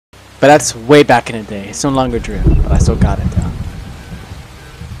But that's way back in the day. It's no longer drip, but I still got it down.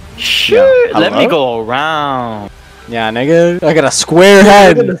 Shit, let me go around. Yeah, nigga. I got a square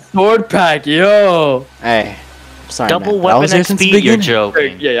head. Look at the sword pack, yo. Hey. Sorry, Double man. weapon XP, you're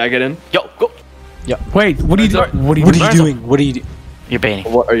joking. Yeah, I get in. Yo, go. Yo. Wait, what are you doing? What are you doing? What are you doing? You're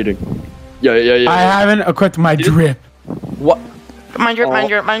baiting. What are you doing? Yeah. I haven't equipped my drip. What? Mind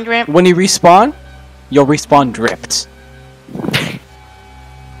drip. When you respawn, you'll respawn dripped.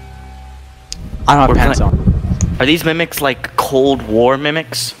 I don't have pants on. Are these mimics like Cold War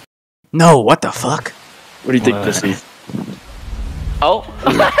mimics? No, what the fuck? What do you think this is? Oh.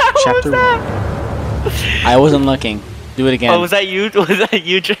 Chapter 1. I wasn't looking. Do it again. Oh, was that you? Was that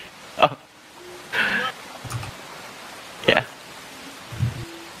you? Oh. Yeah.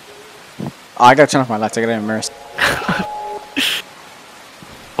 Oh, I gotta turn off my lights. I gotta immerse.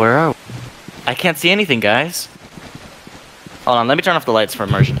 Where are we? I can't see anything, guys. Hold on, let me turn off the lights for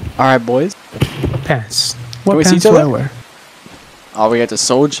immersion. Alright, boys. Pants. Can What we see pants each do I other? wear? Oh, we got the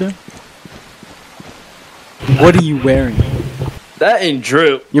soldier. What are you wearing? That ain't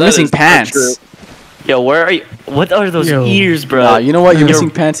drip. You're That missing is not pants. drip. Yo, where are you? What are those Yo. ears, bro? Nah, you know what? You're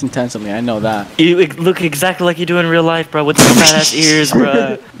missing pants intentionally. I know that. You look exactly like you do in real life, bro. With some fat ass ears,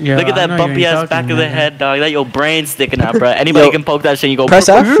 bro. Yeah, Look at I that know you bumpy ain't ass back talking, of the man. head, dog. That your brain sticking out, bro. Anybody Yo, can poke that shit and you go. Press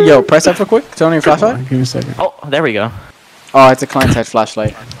F. Yo, press F real quick. Turn on your flashlight. Give me a second. Oh, there we go. Oh, it's a client side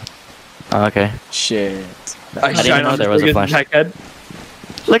flashlight. Oh, okay. Shit. I didn't even know there was a flash. Head.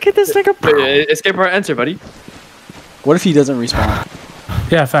 Look at this nigga, bro. Escape or enter, buddy. What if he doesn't respawn?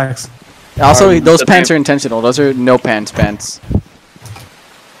 Yeah, facts. Also, those pants are intentional. Those are no pants pants.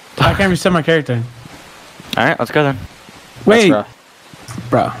 I can't reset my character. All right, let's go then. Wait, That's rough.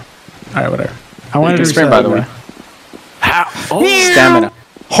 bro. All right, whatever. I wanted to Sprint, reset by the way. How? Oh, Stamina.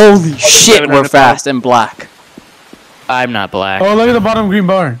 Holy shit, stamina we're in the fast and black. I'm not black. Oh, look at the bottom green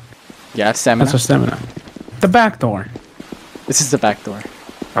bar. Yeah, it's stamina. That's our stamina. The back door. This is the back door.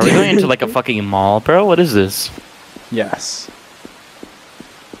 Are we going into like a fucking mall, bro? What is this? Yes.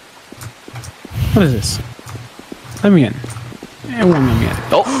 What is this? Let me in. It won't let me in.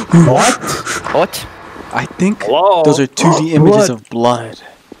 Oh, What? what? I think Whoa. those are 2D images What? of blood.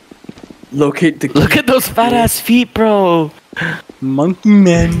 Locate the. Look at those fat ass feet, bro. Monkey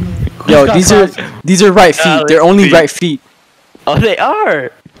men. Yo, got these are right feet. Yeah, They're only feet. right feet. Oh, they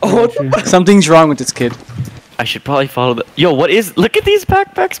are. Oh, Something's wrong with this kid. I should probably follow the. Yo, what is? Look at these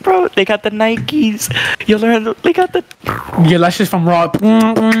backpacks, bro. They got the Nikes. Yo, they got the. Yo, that shit's from Raw. Yo,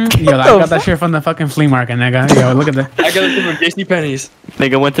 I got that shit from the fucking flea market, nigga. Yo, look at that. I got it from JC Penney's.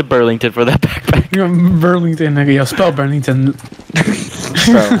 Nigga went to Burlington for that backpack. Yo, Burlington, nigga. Yo, spell Burlington.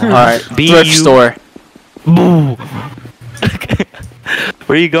 Bro, alright. Thrift B-U- store. Boo.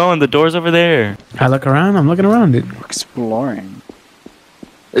 Where you going? The door's over there. I look around. I'm looking around, dude. Exploring.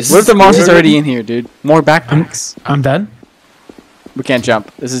 What if the monster's already in here, dude? More backpacks. I'm dead. We can't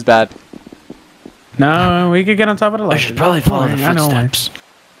jump. This is bad. No, we could get on top of the I ladder. should probably follow the I know why. footsteps.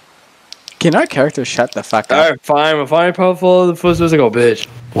 Can our character shut the fuck up? Alright, fine. If I follow the footsteps, I go, bitch.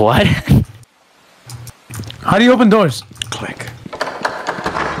 What? How do you open doors? Click.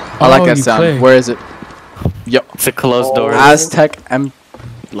 I like Oh, that you sound. click. Where is it? Yo. It's a closed door. Aztec M.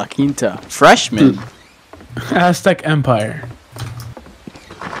 La Quinta. Freshman. Aztec Empire.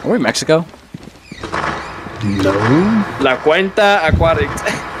 Are we in Mexico? No. La cuenta aquatic.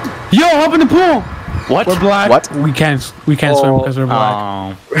 Yo, open the pool. What? We're black. What? We can't swim because we're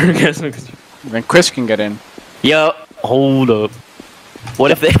black. Oh. Then Chris can get in. Yo, hold up.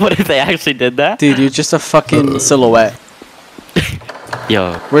 What if they actually did that? Dude, you're just a fucking silhouette.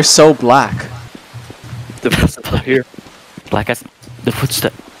 Yo, We're so black. The footsteps are here. black as the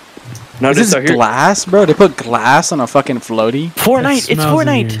footstep. No, Is this this are here. glass, bro? They put glass on a fucking floaty? Fortnite. It It's smells in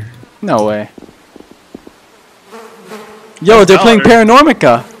Fortnite. here. No way. Yo, they're playing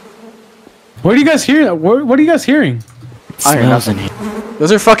Paranormica. What are you guys hearing? What are you guys hearing? I hear Smells in nothing. here.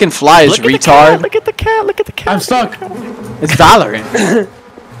 Those are fucking flies, Look at the retard. cat. Look at the cat. Look at the cat. I'm stuck. It's Valorant.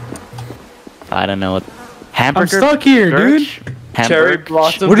 I don't know what. I'm Hamburger. stuck here, dude. Birch? Cherry Hamburg.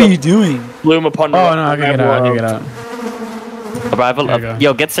 blossom. What are you doing? Bloom upon. Oh no, I can get out. I can get out. Arrival There you of. go.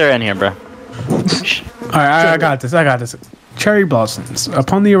 Yo, get Sarah in here, bro. All right, I got this. I got this. Cherry blossoms.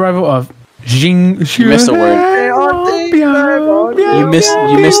 Upon the arrival of Jing. You missed a word. You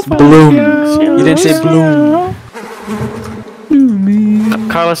missed bloom. You didn't say bloom.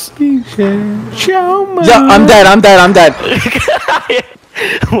 Carlos. Yeah, I'm dead.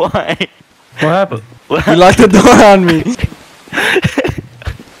 Why? What happened? You locked the door on me.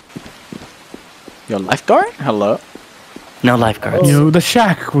 Yo, lifeguard? Hello? No lifeguards. Yo, the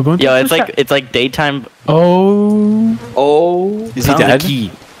shack. We're going to Yo, the it's shack. like daytime. Oh. Oh. Is he Found the dead?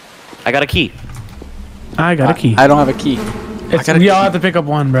 key. I got a key. I got a key. I don't have a key. We all have to pick up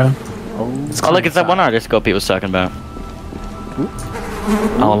one, bro. Oh, look, it's that one artoscope he was talking about.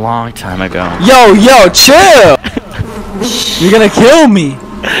 A long time ago. Yo, chill! You're gonna kill me.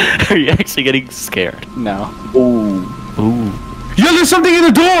 Are you actually getting scared? No. Ooh. Yo, there's something in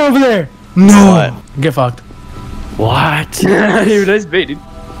the door over there. No. Get fucked. What? Dude, that's bait, dude.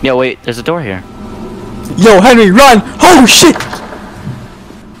 Yo, wait, there's a door here. Yo, Henry, run! Oh shit!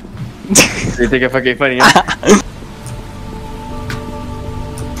 You think I'm fucking funny, huh?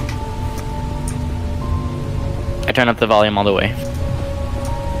 I turn up the volume all the way.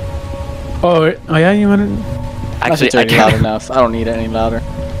 Oh yeah, you want it? Actually, I turn it loud turn enough. I don't need it any louder.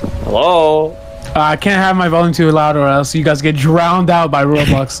 Hello? I can't have my volume too loud, or else you guys get drowned out by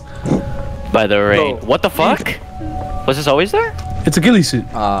Roblox. by the rain. No. What the fuck? Was this always there? It's a ghillie suit.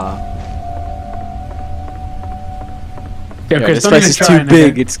 Yeah, Yo, Chris, this don't place even is try too it,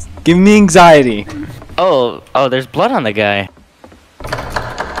 big. okay? It's giving me anxiety. Oh, there's blood on the guy.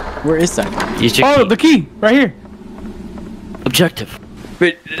 Where is that? Use your Oh, key. the key right here. Objective.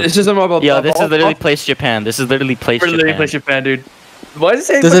 Wait, it's just something about. Yo, this is literally place Japan. This is literally place Literally Japan. place Japan, dude. Why does it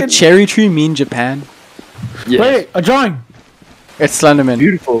say Does a fucking- cherry tree mean Japan? Yes. Wait, a drawing. It's Slenderman.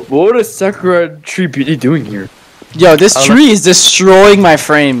 Beautiful. What would a sakura tree be doing here? Yo, this tree is destroying my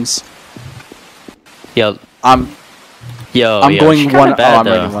frames. Yo, I'm yo, going she kinda one. Bad, Oh, I'm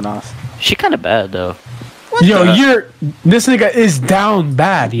though. rating one off. She kind of bad though. Yo, this nigga is down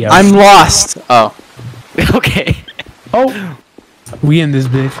bad, yo. I'm lost. Oh, Okay. Oh, we in this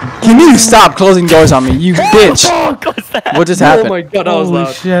bitch. can you stop closing doors on me, you bitch? What was that? What just Oh happened? my god, that was Holy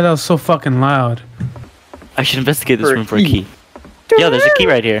loud. shit, that was so fucking loud. I should investigate this For a room for a key. key. Yo, there's a key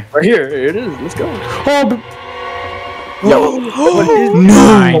right here. Right here, here it is. Let's go. Oh, Yo,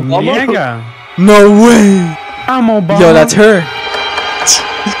 my no, nigga. no way. I'm Obama. Yo, that's her.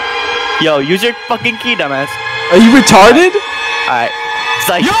 Yo, use your fucking key, dumbass. Are you retarded? Alright.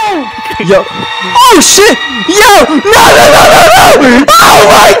 Psych. Yo. Oh shit! Yo! No! Oh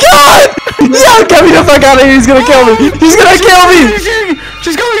my god! Yo, get me the fuck out of here! He's gonna kill me! He's gonna kill me!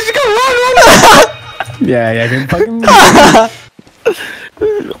 She's going, run. Yeah, get fucking.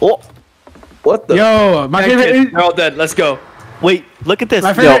 Oh, What the? Yo, my favorite. They're all dead. Let's go. wait, look at this.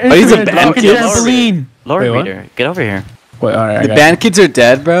 My favorite are these the instrument, band fucking kids? trampoline. Lord Wait, what? Reader, get over here. Wait, alright. The band kids are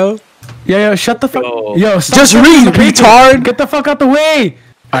dead, bro. Yo, shut the fuck. Yo. Yo, stop Just touching read, the paper. retard. Get the fuck out the way.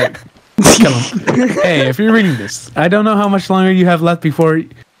 Alright, kill him. Hey, if you're reading this, I don't know how much longer you have left before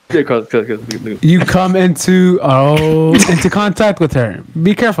Yeah, close. you come into contact with her.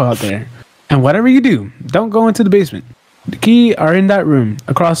 Be careful out there. And whatever you do, don't go into the basement. The key are in that room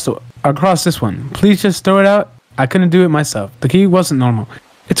across this one. Please just throw it out. I couldn't do it myself. The key wasn't normal.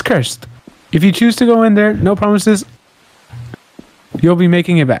 It's cursed. If you choose to go in there, no promises. You'll be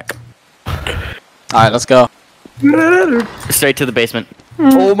making it back. Alright, let's go. Straight to the basement.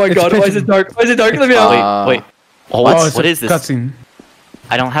 Oh my It's god, why pitch- is it dark? Why is it dark? Let me out. Wait. Oh, Oh, it's what a is this? cutscene.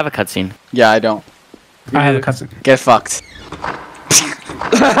 I don't have a cutscene. Yeah, I don't. I have a cutscene. Get fucked.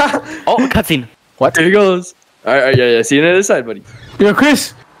 Oh, a cutscene. What? There he goes. Alright, yeah. See you on the other side, buddy. Yo,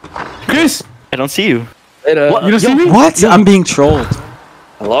 Chris. I don't see you. Later. What? You don't see me? What? I'm being trolled.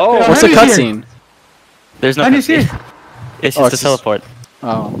 Hello? Yeah, What's the Henry's here. cutscene? There's no I didn't see cutscene. it. It's Oh, just it's a just- teleport.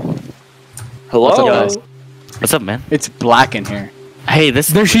 Oh, Hello? What's up, guys? What's up, man? it's black in here. Hey, this.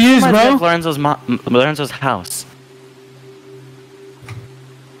 There she is, reminds me bro. of Lorenzo's house.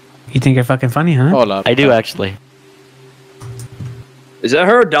 You think you're fucking funny, huh? Hold up. I do actually. Is that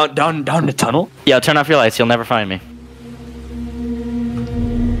her down the tunnel? Yeah, turn off your lights. You'll never find me.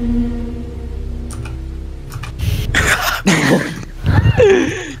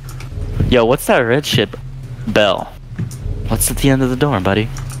 Yo, what's that red shit? Bell. What's at the end of the door, buddy?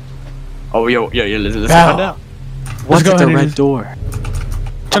 Oh, yo, let's Wow. find out. What's go at the ahead, red Anis. door?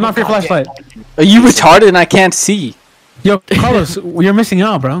 Turn off your flashlight. Are you retarded and I can't see? Yo, Carlos, you're missing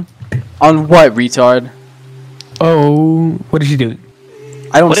out, bro. On what, retard? Oh, what is she doing?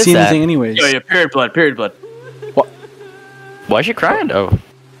 I don't What is see that? anything anyways. Yo, period blood. Why is she crying though?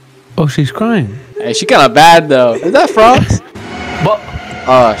 Oh, she's crying. Hey, she kinda bad though. Is that frogs? What?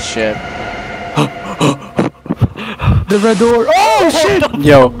 Oh shit. The red door. Oh, shit.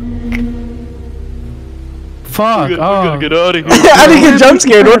 Yo. Fuck. Oh. out of here. I didn't get jump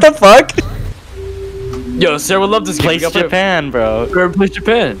scared. What the fuck? Yo, Sarah would love this game. Place Japan, bro. Where place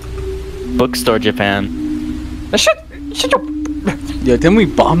Japan? Bookstore Japan. Shut your... Yo, didn't we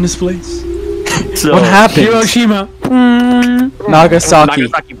bomb this place? So, What happened? Hiroshima. Nagasaki.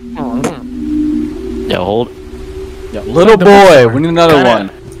 Yo, hold. Yo, little The boy, bookstore. we need another Kinda- one.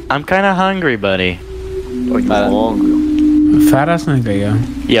 I'm kind of hungry, buddy. Oh, you Bad. hungry. Fat ass nigga,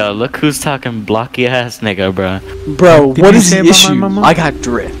 yo. Yo, look who's talking blocky ass nigga, bro. Bro, Did what you is say the about my issue? mama? I got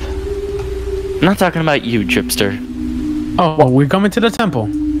drip. I'm not talking about you, Dripster. Oh, we're coming to the temple.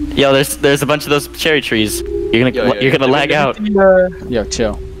 Yo, there's a bunch of those cherry trees. You're gonna lag out. Yo,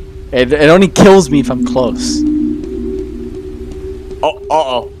 chill. It only kills me if I'm close.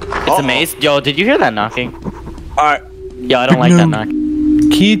 It's a maze. Yo, did you hear that knocking? Alright. Yo, I don't like that knock.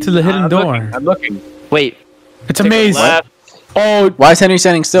 Key to the hidden door. I'm looking. Wait, It's a maze. Left. Oh, Why is Henry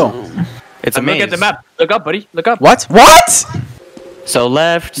standing still? it's a I'm maze. looking at the map. Look up, buddy. Look up. What? What? So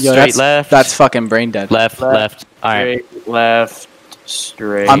left, Yo, straight that's, left. That's fucking brain dead. left. All right. Straight, left,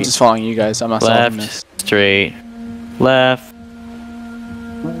 straight. I'm just following you guys. I'm not solving this. Left, straight, left.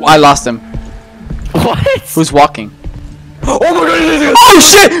 I lost him. What? Who's walking? Oh my god! Oh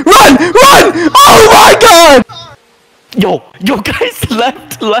shit! Run! Run! Oh my god! Yo, guys,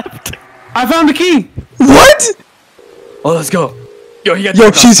 left. I found the key. What? Oh, let's go. Yo, he got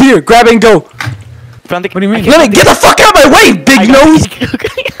Yo, she's here. Grab and go. Found the. What do you mean? Let me get the fuck out of my way, big nose.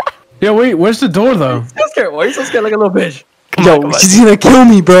 Yo, wait, where's the door though? so scared. Why are you so scared like a little bitch? Yo, on. she's gonna kill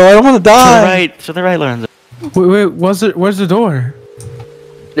me, bro. I don't wanna die. To the right, Lorenzo. Wait, where's the door?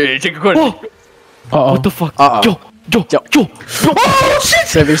 Yeah, take a corner. Uh-oh. What the fuck? Uh-oh. Yo. Oh shit!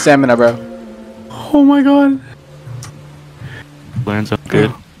 Save your stamina, bro. Oh my god. Lorenzo, good.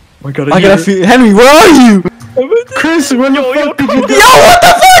 Oh my god, I gotta feel. Henry, where are you? Chris, when the fuck did you Yo, what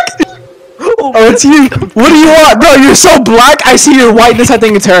the fuck? Oh, it's you. What do you want, bro? You're so black. I see your whiteness. I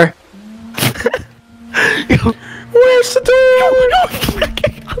think it's her. Where's the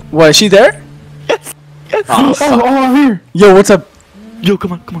door? What? Is she there? Yes. Oh, fuck. I'm here. Yo, what's up? Yo,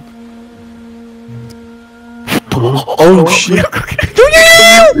 come on. Oh shit.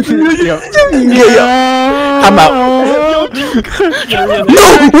 Yeah. I'm out.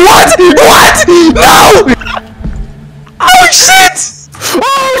 No! What? What? No! Oh shit!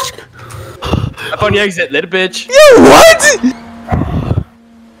 Oh! Up on the exit, little bitch. Yo, what?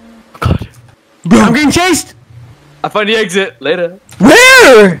 God, I'm getting chased. I found the exit later.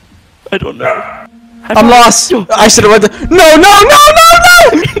 Where? I don't know. I'm lost. I should have went. No!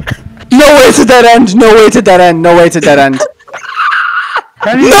 No way to that end. No way to that end. No way to that end.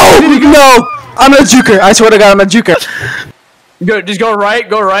 No! I'm a juker. I swear to God, I'm a juker. Just go right,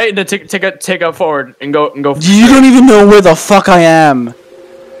 and then take a forward and go. You don't even know where the fuck I am.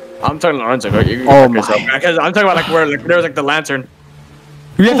 I'm talking to Lorenzo. You Oh fuck yourself. my. Because I'm talking about like where like there's like the lantern.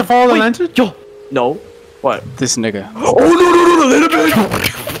 You have to follow the lantern? Yo. No. What? This nigga. Oh no, little bitch.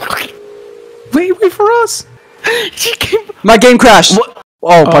 Wait for us. She came. My game crashed. What?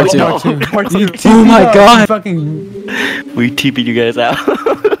 Oh, part two. no. Oh my god. Fucking We TP'd you guys out.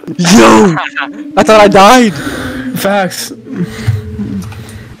 Yo! I thought I died. facts.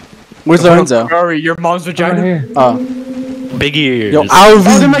 Where's Lorenzo? Sorry, your mom's Right vagina. here. Oh. Big ears. Yo, Oh,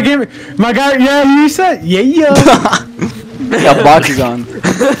 then Alvin. my game. My guy. Yeah, you said. Yeah. Got boxes on.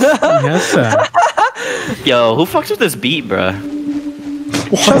 Yes, sir. Yo, who fucks with this beat, bruh?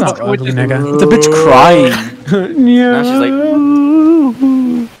 Shut up, ugly nigga. The bitch crying. Yeah. Now she's like,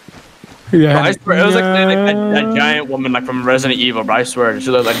 Yeah. Bro, I swear, it was like that giant woman like from Resident Evil, bro. I swear, she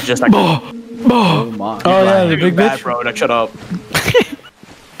looked like just like. Oh my. Oh yeah, the You're big bad, bitch. bro. Like, shut up.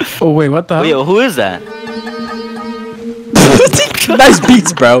 Oh wait, what the hell? yo, who is that? Nice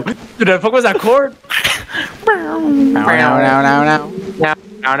beats, bro. Dude, the fuck was that chord? No.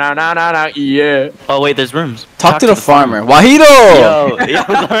 Yeah. Oh wait, there's rooms. Talk to the farmer. Wahito! Yo,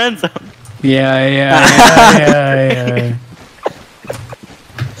 Lorenzo. Yeah.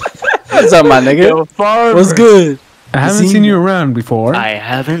 What's up, my nigga? Yo, farmer. What's good? I haven't Seen seen you. you around before. I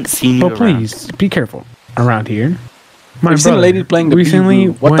haven't seen you Well, around. please be careful around here. My We've seen a brother lady playing the recently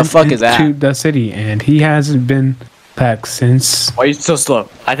bee-boo. What the went fuck is that? into the city, and he hasn't been back since. Why are you so slow?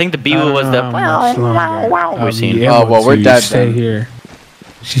 I think the I B don't was know the. how much longer I'll seen. be Oh, able well, we're to dead stay then. here.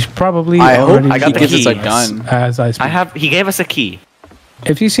 She's probably I hope already I got he the gives us a keys. gun. as I speak. He gave us a key.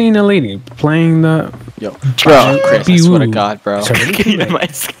 If you've seen a lady playing the Yo, bro, Chris, I swear to God, bro. something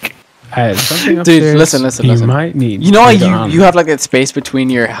Dude, upstairs, listen. You might need. You know how later on. you have like that space between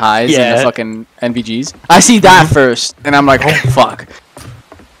your highs and Yeah. the fucking NVGs? I see that first, and I'm like, oh fuck.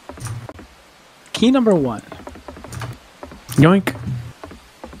 Key number 1. Yoink.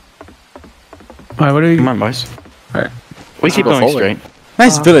 Alright, what are you? Come on, boys. Alright. We keep go going forward. straight.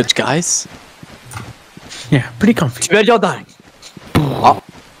 Nice village, guys. Yeah, pretty comfy. Too bad y'all dying.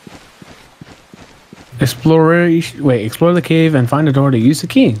 Explore the cave and find a door to use the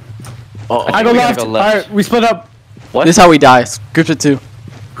key. Oh, I go left. Alright, we split up. What? This is how we die. Groups of 2.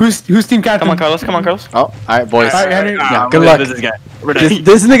 Who's team captain? Come on, Carlos. Come on, Carlos. Oh, all right, boys. All right, Henry. Yeah, good luck. This guy. We're dead.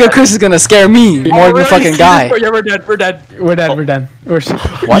 This nigga Chris is gonna scare me more than the fucking guy. Yeah, we're dead. We're dead. We're dead. We're dead. What?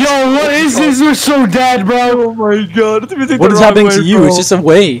 Yo, what is this? We're so dead, bro. Oh my god. What is happening to you? It's just a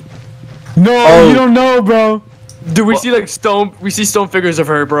way. No, Oh. you don't know, bro. Dude, we see like stone. We see stone figures of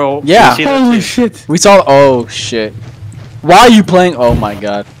her, bro. Yeah. See that Holy too. shit. We saw. Oh shit. Why are you playing? Oh my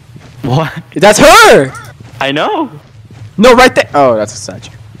god. What? That's her. I know. No, right there. Oh, that's a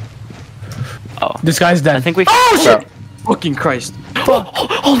statue. Oh, This guy's dead. I think we. Oh Bro. shit! Fucking Christ!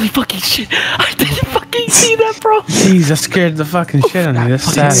 Holy fucking shit! I didn't fucking see that, bro. Jeez, that scared the fucking shit out of me. That's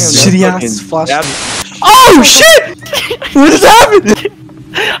sad. Shitty Fucking- ass flash. Yep. Oh shit! What just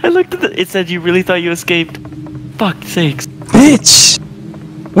happened? I looked at it said you really thought you escaped. Fuck sakes. Bitch!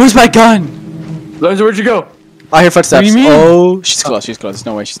 Where's my gun? Lorenzo, where'd you go? I hear footsteps. What do you mean? Oh, she's close. She's close.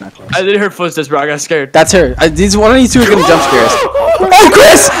 No way, she's not close. I didn't hear footsteps, bro. I got scared. That's her. These one of these two are gonna jump scares. Oh,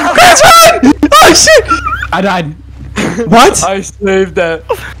 Chris! Chris, run! Oh shit! I died. What? I saved that.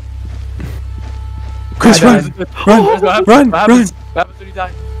 Chris, I run! died. Run! What happens? Run! What Run! happens? What happens when you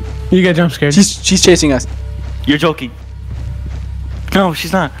die? You get jump scared. She's chasing us. You're joking. No,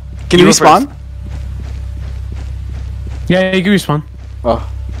 she's not. Can you go respawn? first. Yeah, you can respawn. Oh,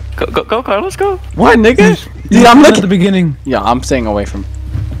 Go, Carlos, go. what, nigga? Dude, You I'm respawned at the looking. beginning. Yeah, I'm staying away from.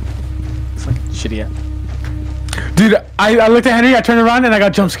 Fucking shitty ass. Dude, I looked at Henry, I turned around, and I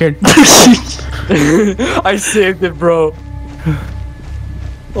got jump scared. I saved it, bro.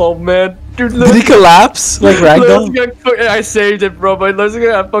 Oh man, dude. Did he collapse like ragdoll? I saved it, bro. But let's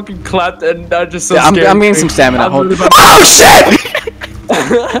get I fucking clapped and I just so Yeah, I'm scared. getting some stamina. I'm Hold. really about- Oh shit!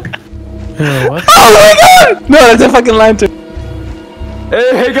 What? Oh my god! No, that's a fucking lantern.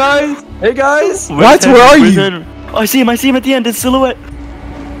 Hey guys! Hey guys! What? Where are you? Ted? Oh, I see him at the end. It's silhouette.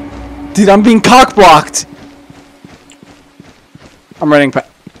 Dude, I'm being cock blocked. I'm running.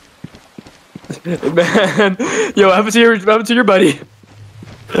 Man, yo, what happened to your buddy?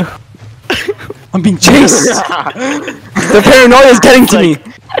 I'm being chased. The paranoia is getting to me.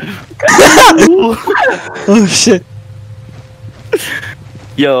 Oh shit.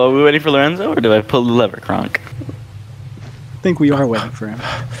 Yo, are we waiting for Lorenzo, or do I pull the lever, Kronk? I think we are waiting for him.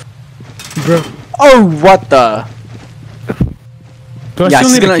 Bro. Oh, what the? Do I Yeah,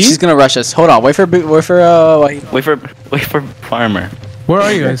 still need a key? she's gonna rush us. Hold on, wait for Wait for Farmer. Where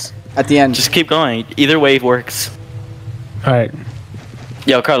are you guys? at the end. Just keep going. Either way works. Alright.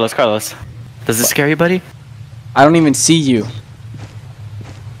 Yo, Carlos. Does this scare you, buddy? I don't even see you.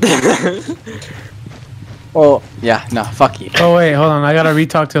 Oh yeah, no, fuck you. Oh, wait, hold on. I gotta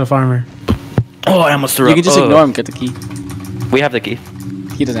re-talk to the farmer. Oh, I almost threw You up. can just ignore him. Get the key. We have the key.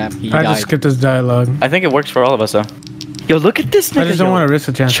 He doesn't have. He I just died. skipped this dialogue. I think it works for all of us, though. Yo, look at this nigga. I just don't yo. want to risk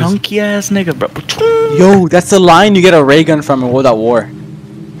the chances. Chunky ass nigga, bro. Yo, that's the line you get a ray gun from in World at War.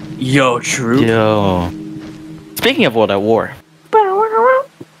 Yo, true. Yo. Speaking of World at War,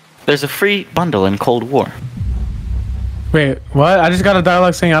 there's a free bundle in Cold War. Wait, what? I just got a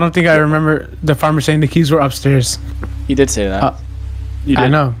dialogue saying I don't think I remember the farmer saying the keys were upstairs. He did say that. I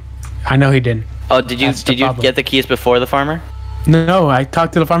know. I know he did. Oh, did you That's the problem. get the keys before the farmer? No, I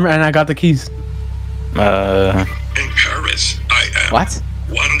talked to the farmer and I got the keys. In Paris, I am. What?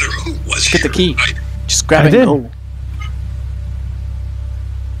 Wonder who was Get the here. key. Just grab I it. did. And go.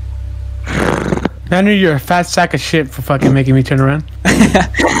 Henry, you're a fat sack of shit for fucking making me turn around.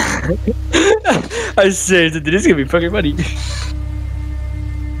 I saved it. Dude, this is gonna be fucking funny.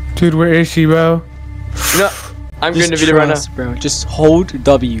 Dude, where is she, bro? No, I'm going to Just video right now. trust, bro. Just hold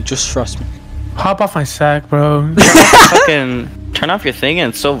W. Just trust me. Hop off my sack, bro. Fucking turn off your thing and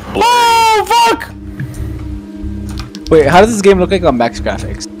it's so blurry. Oh, fuck! Wait, how does this game look like on max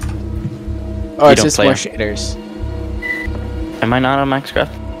graphics? Oh, You it's don't just play more it. shaders. Am I not on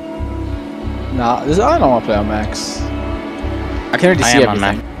Maxcraft? Nah, I don't want to play on max. I can already I see am on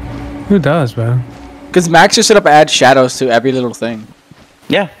everything. Mac. Who does, bro? Because max just set up add shadows to every little thing.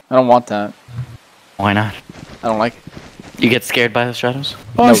 Yeah. I don't want that. Why not? I don't like it. You get scared by the shadows?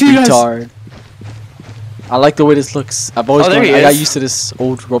 Oh, no, I see you guys. retard. I like the way this looks. I've always Oh, there known, he I got is. used to this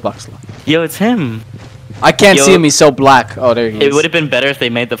old Roblox look. Yo, it's him. I can't Yo. see him. He's so black. Oh, there he is. It would have been better if they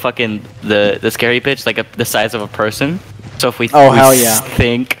made the fucking the scary pitch like the size of a person. So if we Oh, we hell yeah.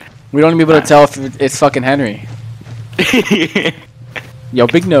 think We don't even be able to tell if it's fucking Henry. big Yo,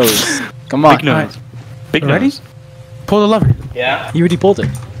 big nose. Come on. nose. Big Ready? nose. Pull the lever. Yeah. You already pulled it.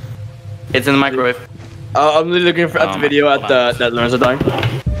 It's in the microwave. I'm literally looking at Oh the my video at God. that Lorenzo dying.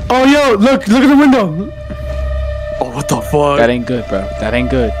 Oh, yo, look at the window. Oh, what the fuck? That ain't good, bro. That ain't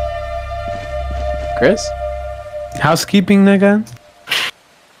good. Chris? Housekeeping, nigga.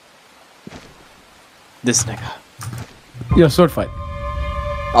 This nigga. Yo, sword fight.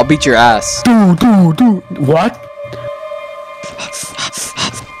 I'll beat your ass. Dude. What?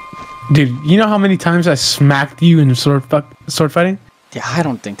 Dude, you know how many times I smacked you in sword fighting? Yeah, I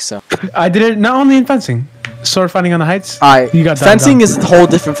don't think so. I did it not only in fencing. Sword fighting on the heights. You got fencing is a whole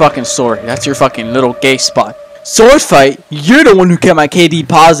different fucking story. That's your fucking little gay spot. Sword fight, you're the one who kept my KD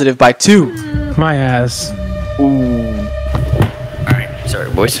positive by 2. My ass. Ooh. Alright, sorry,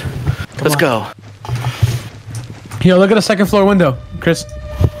 boys. Let's go. Yo, look at the second floor window, Chris.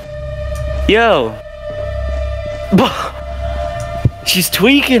 Yo. She's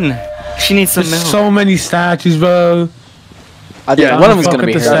tweaking. She needs some milk. There's so many statues, bro. I think one of them's gonna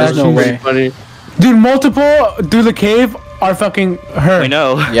be her. the There's no way. Funny. Dude, multiple through the cave are fucking her. We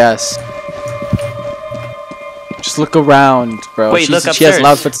know. Yes. Just look around, bro. Wait, look she has upstairs.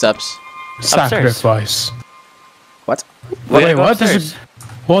 loud footsteps. Sacrifice. What? Wait, what? Upstairs.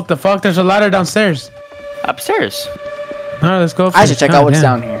 What the fuck? There's a ladder downstairs. Upstairs. Alright, let's go. I should check out what's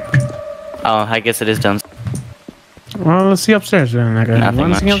down here. Oh, I guess it is down. Well, let's see upstairs then. Like, Nothing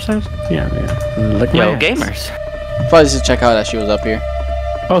wanna see much. upstairs? Yeah. Look Yo, my ass. gamers. Probably just check out that she was up here.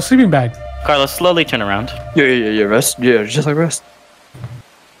 Oh, sleeping bag. Carlos, slowly turn around. Yeah, rest. Yeah, just like rest.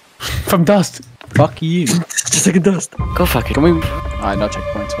 From dust. Fuck you. Just like a dust. Go fuck it. Can we? Alright, no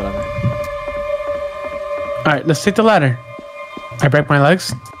checkpoints, whatever. Alright, let's take the ladder. I break my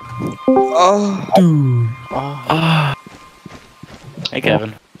legs. Oh. Dude. Hey,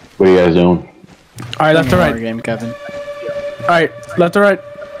 Kevin. What are you guys doing? Alright, left to right. Game, Kevin. Alright, left to right.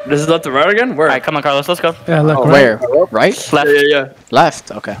 This is left to right again? Where? Alright, come on, Carlos, let's go. Yeah, left Oh, right. where? Right? Left. Yeah.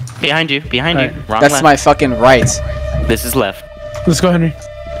 Left. Okay. Behind you. Behind you. Alright. Wrong That's left. my fucking right. This is left. Let's go, Henry.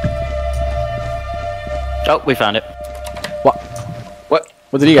 Oh, we found it.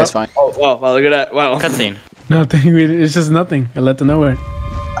 What did you guys find? Oh, wow, look at that. Wow. Cutscene. Nothing. It's just nothing. I led to nowhere.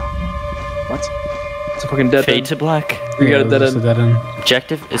 What? It's a fucking dead Fade end. to black. We got a dead just end. dead end.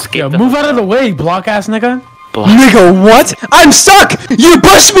 Objective, escape Yo, the move out of the way, block ass nigga. block. Nigga, what? I'm stuck! You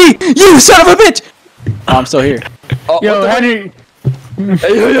pushed me! You son of a bitch! Oh, I'm still here. Oh, Yo, what the Henry.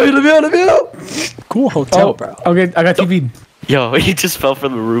 Hey, yo, let me out. Cool hotel, Oh, bro. okay, I got TV'd. Yo, he just fell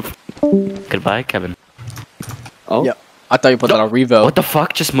from the roof. Goodbye, Kevin. Oh. Yep. I thought you put that on Revo. What the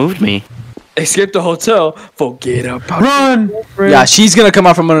fuck just moved me? Escape the hotel. Forget about Run! Yeah, she's gonna come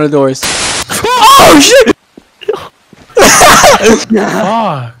out from under the doors. Oh shit!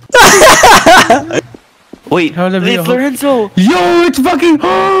 Fuck. Wait, How did we- it's Lorenzo! Yo, it's fucking.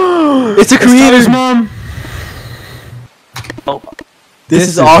 It's a Tyler's creator. mom. Oh, This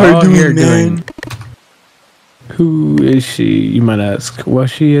is all her you're doing, man. Who is she, you might ask? Well,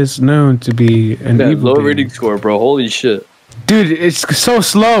 she is known to be an that evil low being. rating score, bro. Holy shit. Dude, it's so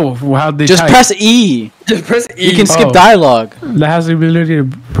slow how they Just Oh. type. press E. Just press E. You can skip Oh. dialogue. That has the ability to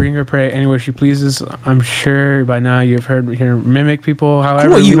bring her prey anywhere she pleases. I'm sure by now you've heard her mimic people. However,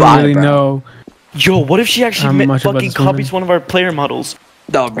 Cool we you don't are, really bro. know. yo, what if she How actually much about fucking this woman? copies one of our player models?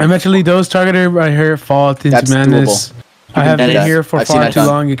 No, bro. Eventually, those targeted by her fall into That's madness. I have do been that. here for I've seen far that too done.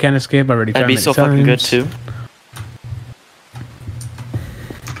 long. You can't escape. I already That'd tried be so many fucking good times. too.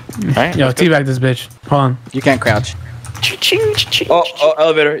 Alright, Yo, let's go. teabag this bitch. Hold on. You can't crouch. Ching, ching, Oh,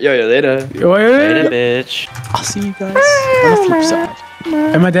 elevator. Yo, later. Wait, wait, Later, wait. bitch. I'll see you guys on the flip side.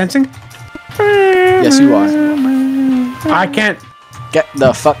 Am I dancing? Yes, you are. I can't. Get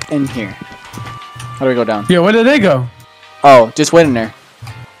the fuck in here. How do we go down? Yo, where did they go? Oh, just wait in there.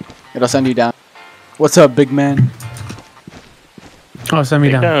 It'll send you down. What's up, big man? Oh, send me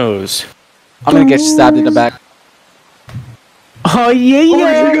Big down. nose. I'm gonna get stabbed in the back. Oh,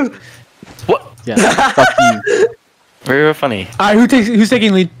 yeah. What? Yeah, fuck you. Very funny. Alright, who's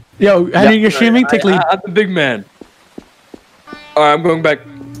taking lead? Yo, Henry, you're streaming. Take lead. I'm the big man. Alright, I'm going back.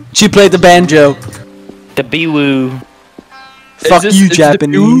 She played the banjo. The B-woo. Fuck this- you, is it the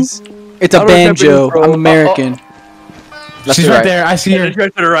Japanese. It's a I don't know banjo. Japanese, bro. I'm American. Left She's to right there. I see Yeah, her. just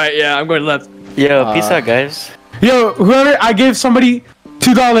right to the right. Yeah, I'm going left. Yo, peace out, guys. Yo, whoever, I gave somebody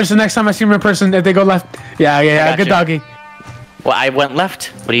 $2 the next time I see them in person if they go left. Yeah, got good you. doggy. Well, I went left.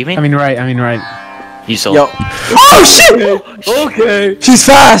 What do you mean? I mean right. you sold. Yo. Oh shit! Okay. She's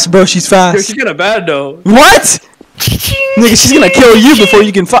fast, bro. She's Yo, fast. she's kind of bad though. What? Nigga, she's gonna kill you before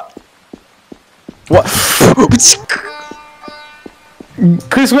you can fuck. What?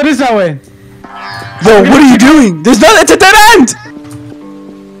 Chris, what is that way? Yo, what are you doing? There's not. It's a dead end.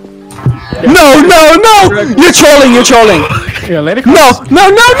 No! You're trolling. Yo, later. No!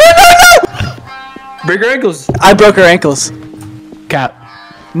 Break her ankles. I broke her ankles. Cap.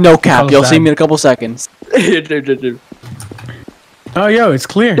 No cap. Close You'll that. see me in a couple seconds. Dude. Oh, yo, it's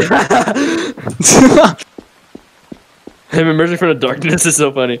clear. Him emerging from the darkness is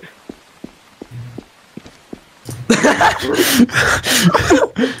so funny.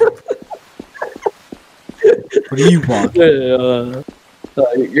 What do you want? Go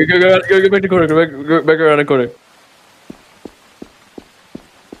back to corner. Go back around the corner.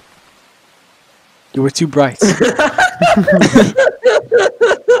 You were too bright.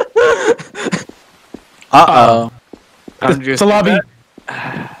 Uh-oh. It's a lobby.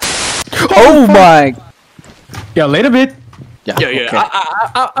 Oh my. Yeah, later, bit. Yeah. Yeah. Okay.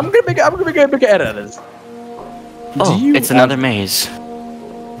 I'm gonna make an edit of this. Oh, you it's another maze.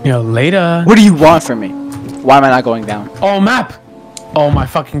 Yeah, later. What do you want from me? Why am I not going down? Oh, map. Oh my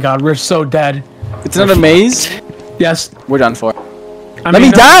fucking god, we're so dead. It's another maze. Yes. We're done for. I Let me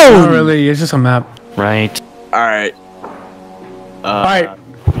no, down! Not really, it's just a map. Right. All right. Alright.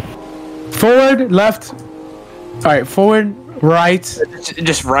 Forward, left. Alright, forward, right.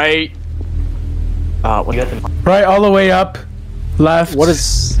 Just right. What do you got? Right all the way up. Left. What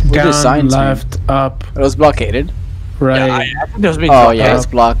is down, the sign? left, up, It was blockaded. right, I think there's me. Oh yeah, it's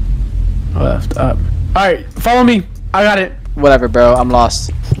blocked. left, up. Alright, follow me. I got it. Whatever, bro. I'm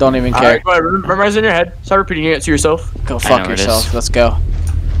lost. Don't even care. Alright, go ahead. Memorize it in your head. Start repeating it to yourself. Go know fuck where it yourself. is. Let's go.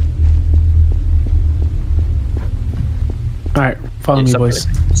 Alright, follow me, boys.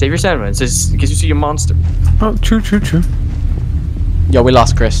 Save your stamina. It says in case you see a monster. Oh, true. Yo, we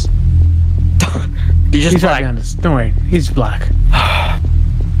lost Chris. You just He's right black. behind us. Don't worry, he's black.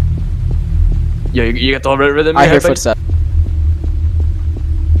 Yo, you got the whole rhythm. in I your hear head, buddy? footsteps.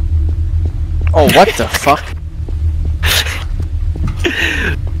 Oh, what the fuck?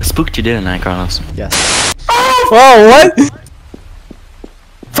 Spooked you, didn't I, Carlos? Yes. Whoa, what?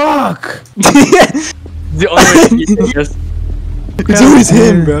 Fuck! The only way to keep this. It's always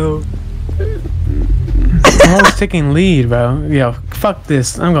him, bro. I'm always taking lead, bro. Yo, fuck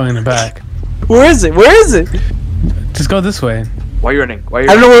this. I'm going in the back. Where is it? Where is it? Just go this way. Why are you running? Why are you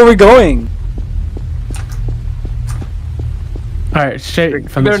I don't know where we're going. Alright, straight running?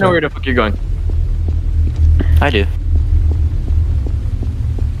 from You this better know way. where the fuck you're going. I do.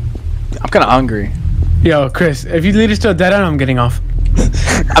 I'm kind of hungry. Yo, Chris, if you lead us to a dead end, I'm getting off.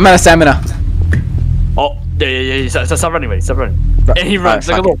 I'm out of stamina. Oh, yeah. Stop running, buddy. Stop running. And he runs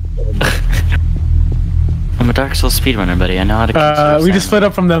Alright, like a fuck little. I'm a Dark Souls speedrunner, buddy. I know how to conserve We just stamina. split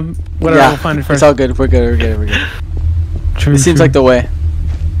up from them. Whatever, Yeah, we'll find it it's first. all good. We're good. True, It seems true. like the way.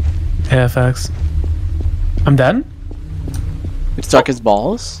 Yeah, facts. I'm dead? It stuck his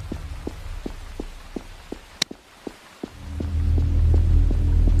balls.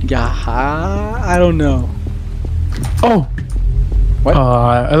 Yeah, I don't know. Oh! What?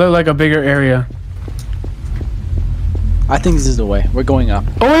 I look like a bigger area. I think this is the way. We're going up.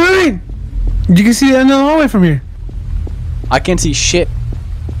 Oh, wait! You can see the end of the hallway from here. I can't see shit.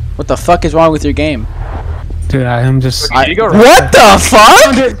 What the fuck is wrong with your game? Dude, I'm just... Okay, you go right. What the Found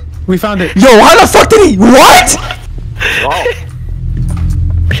fuck? it! We found it. Yo, how the fuck did he? What? Wow.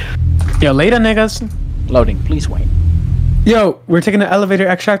 Yo, later, niggas. Loading. Please wait. Yo, we're taking the elevator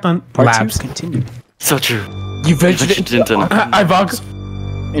extract on Part labs. 2 continue. So true. You ventured Into I bugged.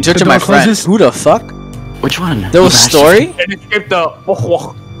 In search The of my door friend. closes. Who the fuck? Which one? There was You story? and escaped the.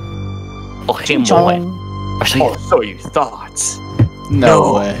 Oh, hey, boy. Chong. Actually, Oh, so you thought. No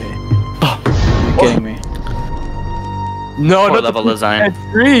No. way. You're kidding me. No, poor not level the design.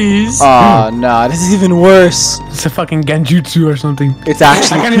 trees. Oh, nah. This is even worse. It's a fucking genjutsu or something. It's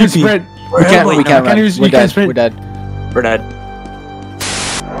actually I can't even creepy. sprint. We can't Really? run. you We're can't dead. sprint. We're dead. We're dead.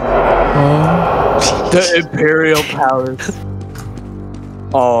 Oh. The Imperial Palace.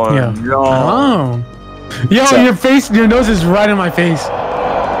 Oh Yeah. no. Oh. Yo, So- your nose is right in my face.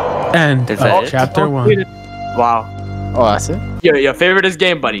 And Is that it? chapter 1. Wow. Oh, that's it? Yeah, favorite is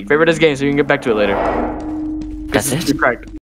game, buddy. Favorite is game, so you can get back to it later. That's it? You're correct.